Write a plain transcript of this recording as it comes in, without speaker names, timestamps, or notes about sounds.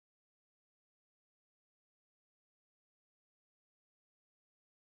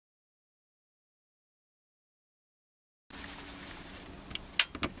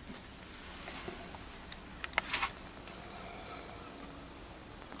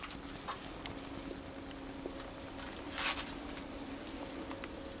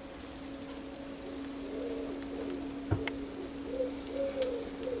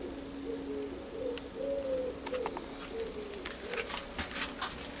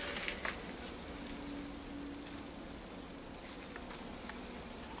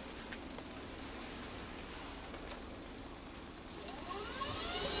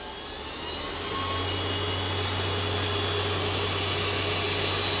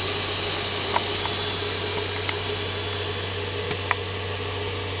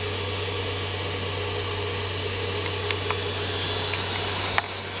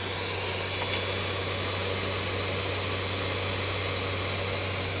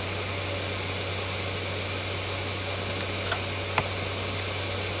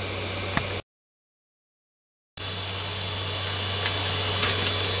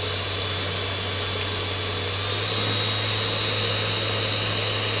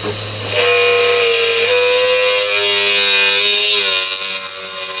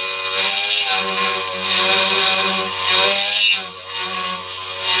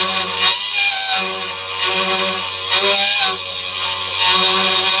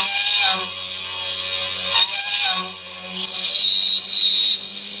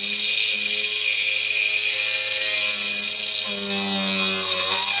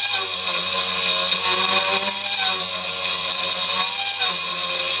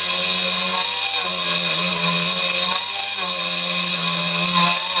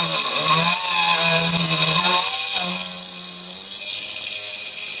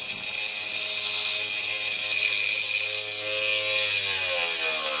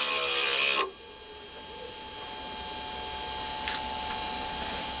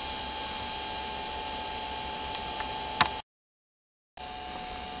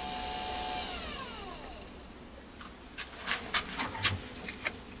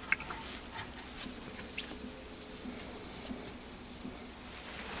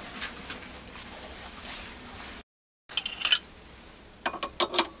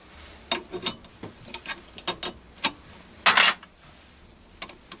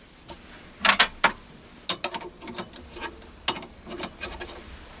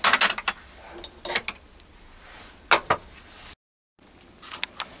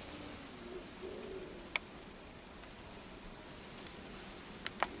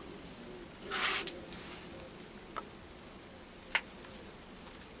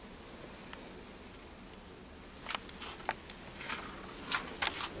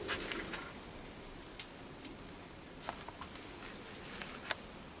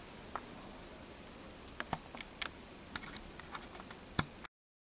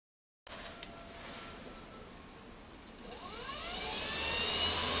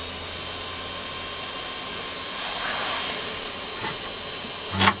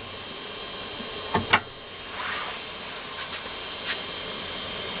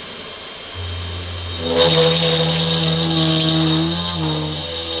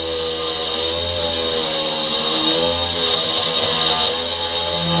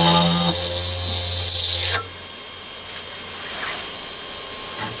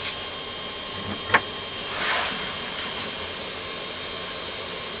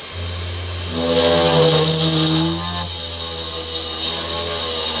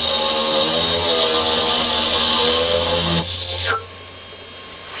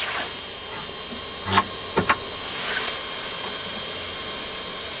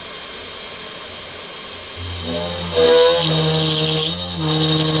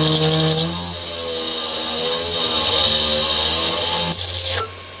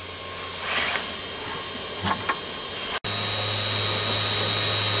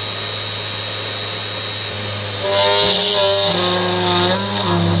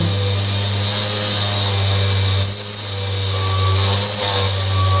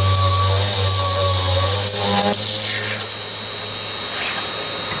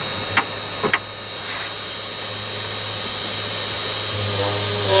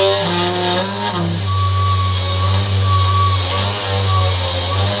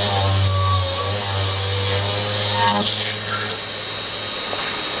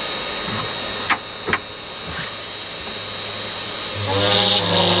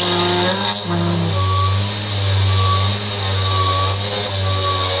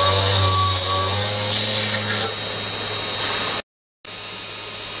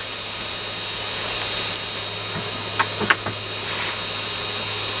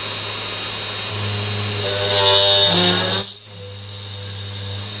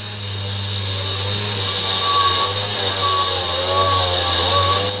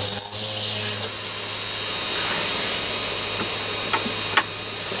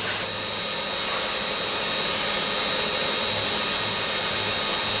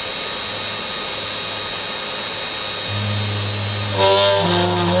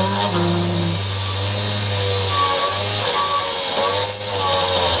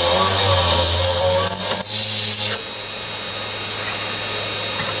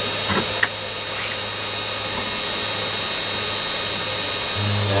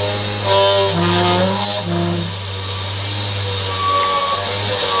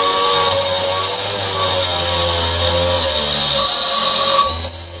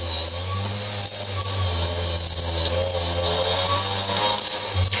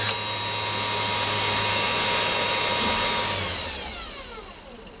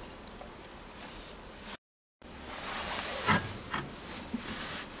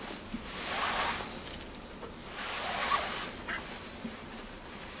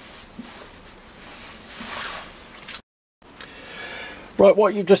Right,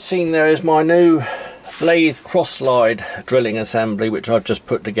 what you've just seen there is my new lathe cross-slide drilling assembly, which I've just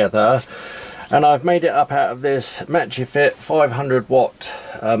put together, and I've made it up out of this Machifit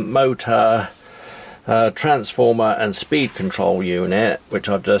 500W motor, transformer and speed control unit, which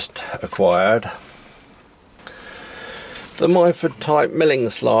I've just acquired. The Machifit type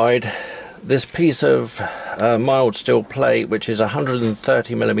milling slide, this piece of mild steel plate, which is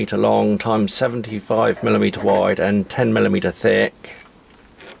 130mm long times 75mm wide and 10mm thick,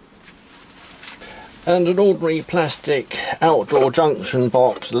 and an ordinary plastic outdoor junction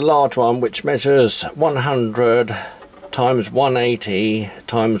box, the large one, which measures 100 times 180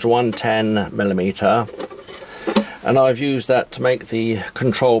 times 110mm, and I've used that to make the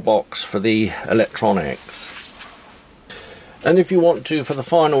control box for the electronics. And if you want to, for the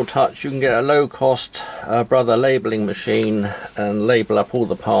final touch, you can get a low-cost Brother labelling machine and label up all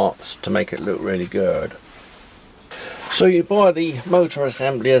the parts to make it look really good. So you buy the motor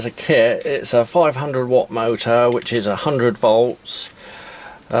assembly as a kit. It's a 500W motor, which is 100 volts.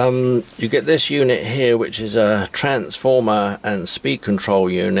 You get this unit here, which is a transformer and speed control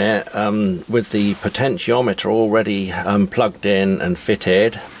unit with the potentiometer already plugged in and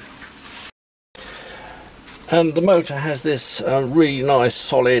fitted. And the motor has this really nice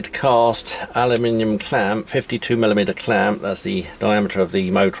solid cast aluminium clamp, 52mm clamp, that's the diameter of the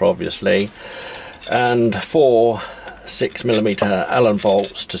motor obviously, and 4 6mm Allen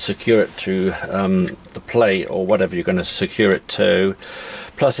bolts to secure it to the plate or whatever you're going to secure it to.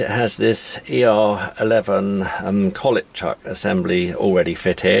 Plus it has this ER11 collet chuck assembly already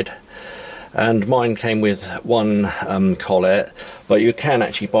fitted. And mine came with one collet, but you can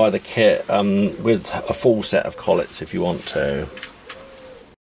actually buy the kit with a full set of collets if you want to.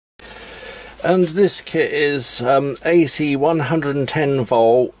 And this kit is AC 110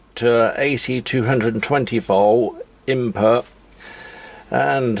 volt to AC 220 volt input,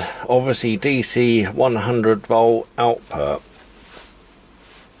 and obviously DC 100 volt output.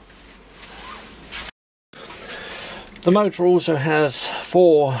 The motor also has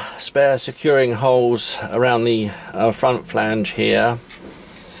 4 spare securing holes around the front flange here,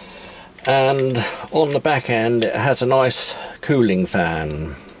 and on the back end it has a nice cooling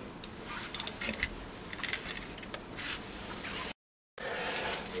fan.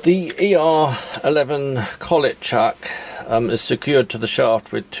 The ER11 collet chuck is secured to the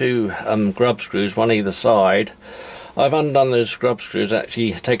shaft with 2 grub screws, one either side. I've undone those scrub screws,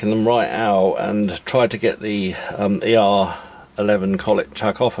 actually taken them right out and tried to get the ER11 collet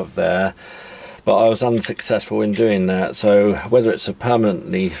chuck off of there, but I was unsuccessful in doing that. So whether it's a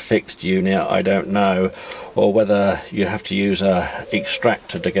permanently fixed unit, I don't know, or whether you have to use a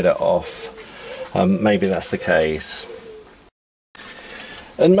extractor to get it off. Maybe that's the case.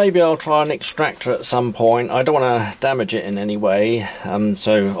 And maybe I'll try an extractor at some point. I don't want to damage it in any way,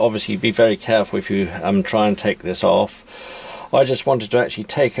 so obviously be very careful if you try and take this off. I just wanted to actually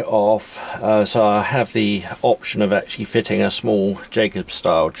take it off, so I have the option of actually fitting a small Jacobs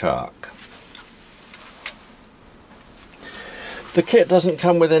style chuck. The kit doesn't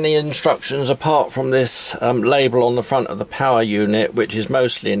come with any instructions apart from this label on the front of the power unit, which is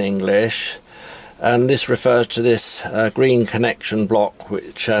mostly in English. And this refers to this green connection block,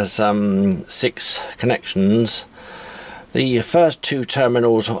 which has 6 connections. The first 2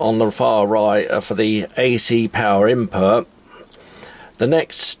 terminals on the far right are for the AC power input. The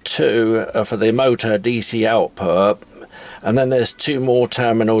next 2 are for the motor DC output. And then there's 2 more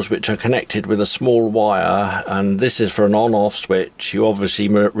terminals which are connected with a small wire, and this is for an on-off switch. You obviously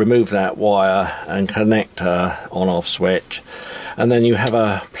remove that wire and connect a on-off switch. And then you have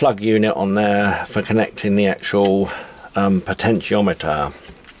a plug unit on there for connecting the actual potentiometer.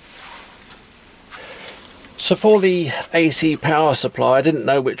 So for the AC power supply, I didn't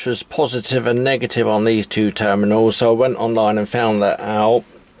know which was positive and negative on these 2 terminals, so I went online and found that out.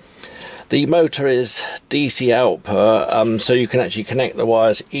 The motor is DC output, so you can actually connect the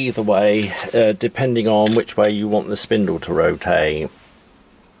wires either way, depending on which way you want the spindle to rotate.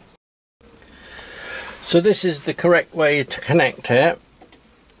 So this is the correct way to connect it.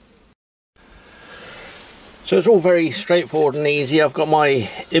 So it's all very straightforward and easy. I've got my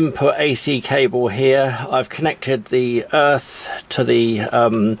input AC cable here. I've connected the earth to the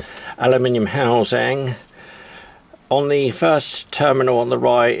aluminium housing. On the first terminal on the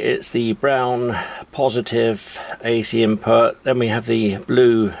right, it's the brown positive AC input. Then we have the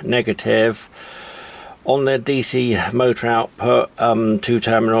blue negative. On the DC motor output, 2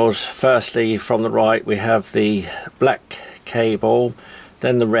 terminals. Firstly, from the right, we have the black cable,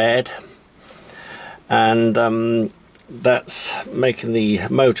 then the red, and that's making the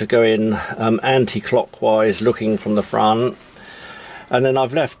motor go in anti-clockwise, looking from the front. And then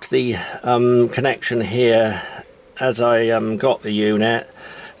I've left the connection here as I got the unit.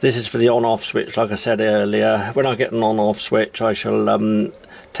 This is for the on-off switch, like I said earlier. When I get an on-off switch, I shall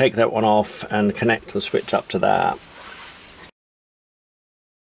take that one off and connect the switch up to that.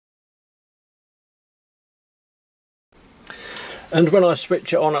 And when I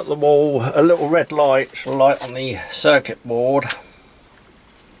switch it on at the wall, a little red light shall light on the circuit board.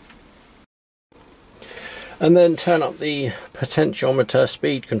 And then turn up the potentiometer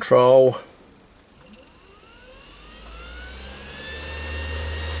speed control.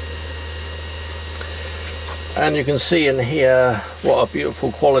 And you can see in here what a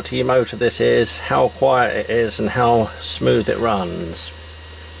beautiful quality motor this is, how quiet it is and how smooth it runs.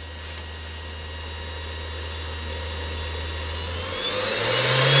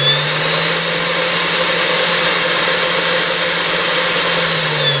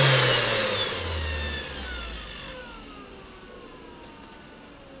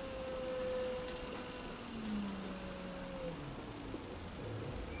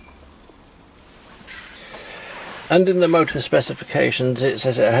 And in the motor specifications it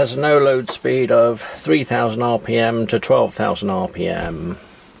says it has a no load speed of 3000 RPM to 12,000 RPM.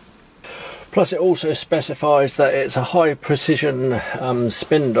 Plus it also specifies that it's a high precision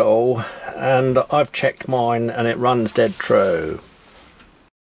spindle, and I've checked mine and it runs dead true.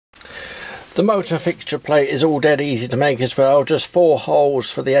 The motor fixture plate is all dead easy to make as well, just 4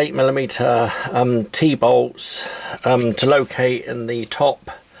 holes for the 8mm T-bolts to locate in the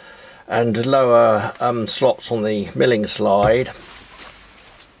top and lower slots on the milling slide.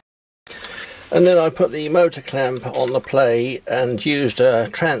 And then I put the motor clamp on the plate and used a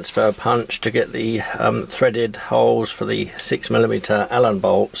transfer punch to get the threaded holes for the 6mm Allen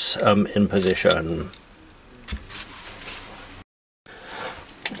bolts in position.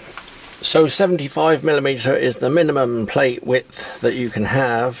 So 75mm is the minimum plate width that you can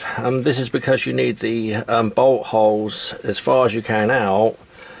have. This is because you need the bolt holes as far as you can out,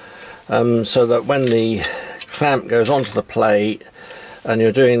 so that when the clamp goes onto the plate and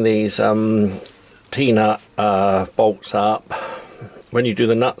you're doing these T-nut bolts up, when you do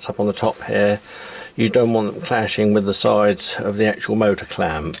the nuts up on the top here, you don't want them clashing with the sides of the actual motor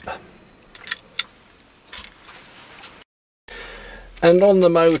clamp. And on the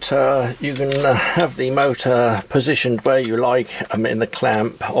motor, you can have the motor positioned where you like in the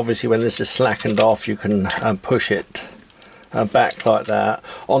clamp. Obviously when this is slackened off, you can push it back like that.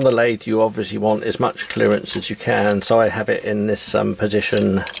 On the lathe you obviously want as much clearance as you can, so I have it in this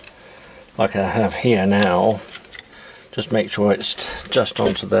position like I have here now. Just make sure it's just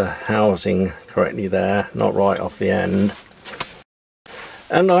onto the housing correctly there, not right off the end.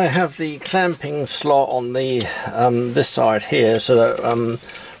 And I have the clamping slot on the this side here, so that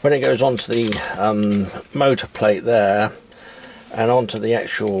when it goes onto the motor plate there and onto the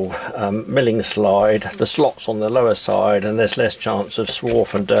actual milling slide, the slot's on the lower side and there's less chance of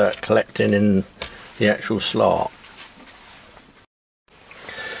swarf and dirt collecting in the actual slot.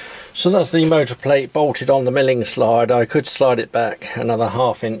 So that's the motor plate bolted on the milling slide. I could slide it back another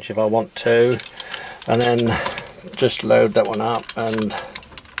 ½ inch if I want to, and then just load that one up and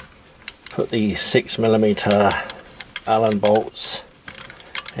put the 6mm Allen bolts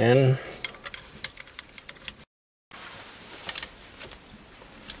in.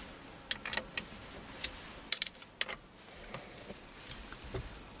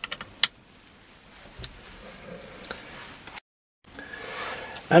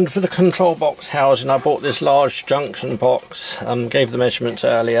 And for the control box housing, I bought this large junction box, gave the measurements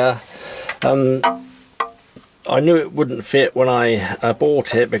earlier. I knew it wouldn't fit when I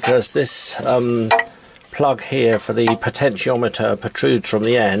bought it, because this plug here for the potentiometer protrudes from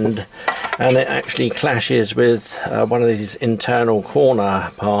the end, and it actually clashes with one of these internal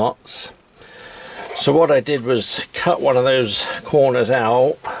corner parts. So what I did was cut one of those corners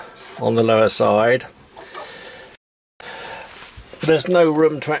out on the lower side. There's no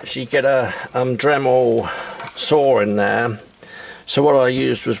room to actually get a Dremel saw in there, so what I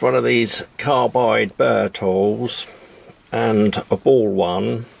used was one of these carbide burr tools and a ball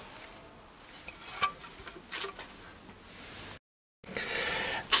one,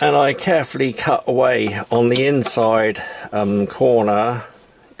 and I carefully cut away on the inside corner,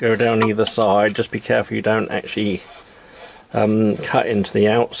 go down either side. Just be careful you don't actually cut into the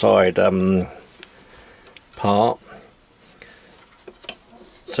outside part.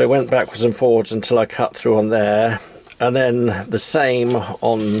 So I went backwards and forwards until I cut through on there, and then the same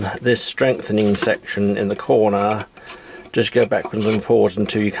on this strengthening section in the corner. Just go backwards and forwards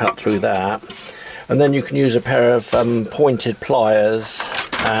until you cut through that, and then you can use a pair of pointed pliers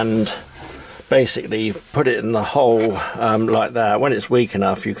and basically put it in the hole like that. When it's weak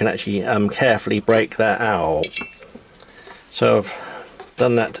enough, you can actually carefully break that out. So I've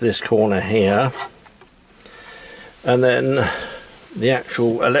done that to this corner here, and then the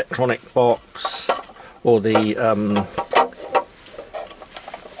actual electronic box, or the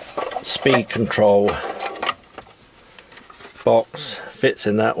speed control box, fits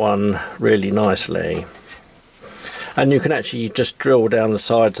in that one really nicely. And you can actually just drill down the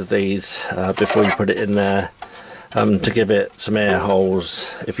sides of these before you put it in there to give it some air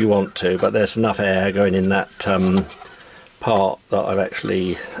holes if you want to, but there's enough air going in that part that I've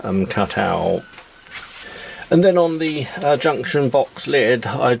actually cut out. And then on the junction box lid,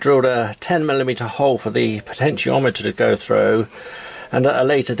 I drilled a 10mm hole for the potentiometer to go through, and at a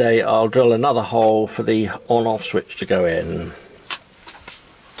later date I'll drill another hole for the on-off switch to go in.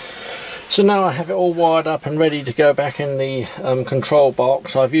 So now I have it all wired up and ready to go back in the control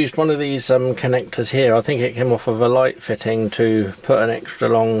box. I've used one of these connectors here. I think it came off of a light fitting to put an extra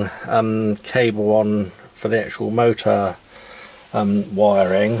long cable on for the actual motor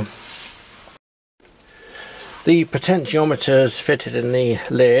wiring. The potentiometer is fitted in the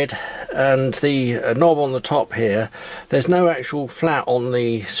lid, and the knob on the top here, there's no actual flat on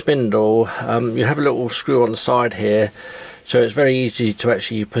the spindle. You have a little screw on the side here, so it's very easy to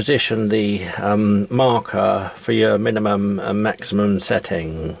actually position the marker for your minimum and maximum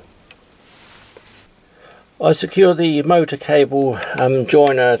setting. I secure the motor cable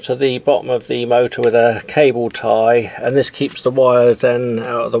joiner to the bottom of the motor with a cable tie, and this keeps the wires then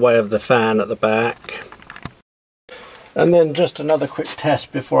out of the way of the fan at the back. And then just another quick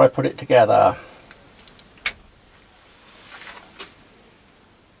test before I put it together.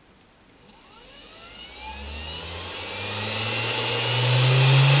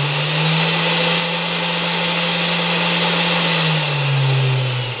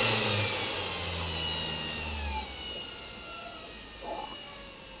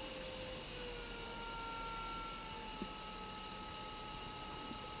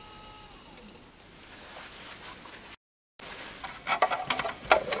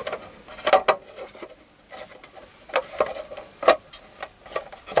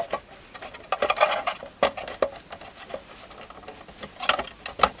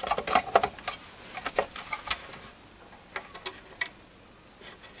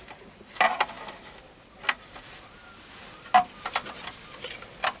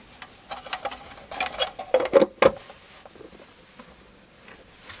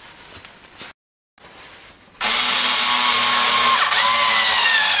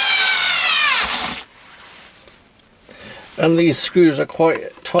 And these screws are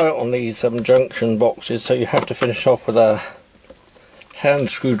quite tight on these junction boxes, so you have to finish off with a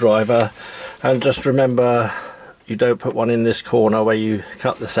hand screwdriver. And just remember, you don't put one in this corner where you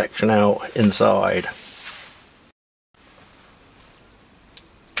cut the section out inside.